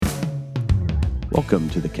Welcome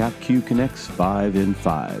to the CapCUE Connects 5 in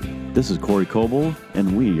 5. This is Corey Coble,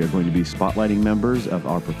 and we are going to be spotlighting members of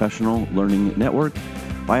our professional learning network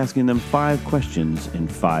by asking them 5 questions in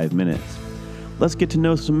 5 minutes. Let's get to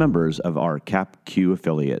know some members of our CapCUE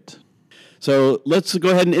affiliate. So let's go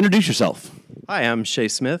ahead and introduce yourself. Hi, I'm Shea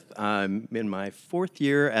Smith. I'm in my 4th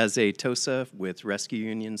year as a TOSA with Rescue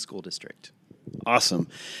Union School District. Awesome.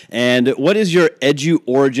 And what is your edu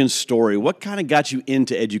origin story? What kind of got you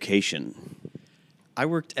into education? I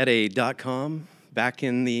worked at a .com back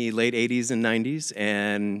in the late 80s and 90s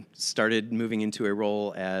and started moving into a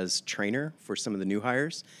role as trainer for some of the new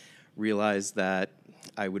hires. Realized that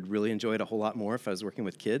I would really enjoy it a whole lot more if I was working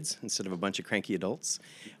with kids instead of a bunch of cranky adults.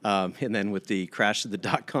 And then with the crash of the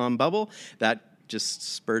 .com bubble, that just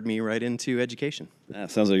spurred me right into education. That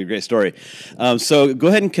sounds like a great story. So go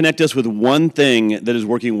ahead and connect us with one thing that is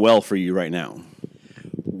working well for you right now.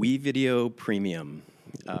 WeVideo Premium.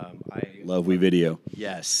 I love WeVideo.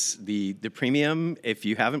 Yes, the Premium, if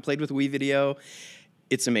you haven't played with WeVideo,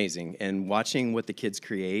 it's amazing. And watching what the kids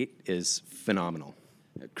create is phenomenal.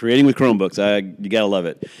 Creating with Chromebooks, you gotta love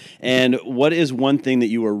it. And what is one thing that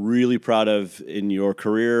you are really proud of in your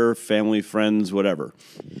career, family, friends, whatever?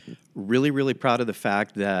 Really, really proud of the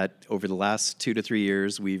fact that over the last 2 to 3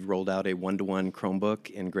 years, we've rolled out a 1-to-1 Chromebook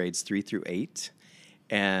in grades 3 through 8.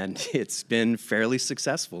 And it's been fairly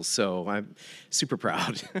successful, so I'm super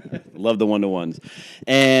proud. Love the 1-to-1s.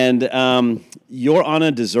 And you're on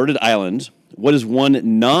a deserted island. What is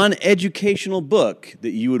one non-educational book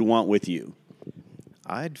that you would want with you?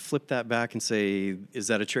 I'd flip that back and say, is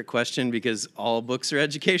that a trick question? Because all books are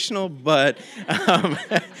educational, but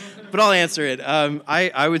I'll answer it.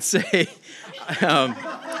 I would say,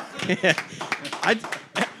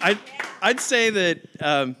 I'd say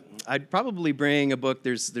that I'd probably bring a book.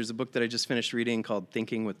 There's a book that I just finished reading called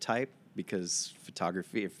Thinking with Type, because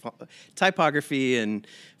typography and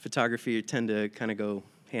photography tend to kind of go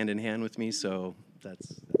hand in hand with me, so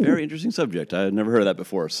that's a very interesting subject. I've never heard of that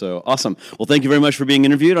before, so awesome. Well, thank you very much for being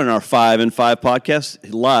interviewed on our 5 in 5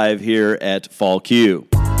 podcast live here at Fall CUE.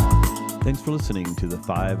 Thanks for listening to the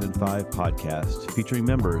 5 in 5 podcast featuring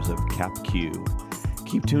members of CapCUE.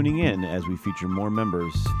 Keep tuning in as we feature more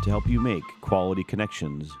members to help you make quality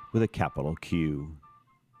connections with a capital Q.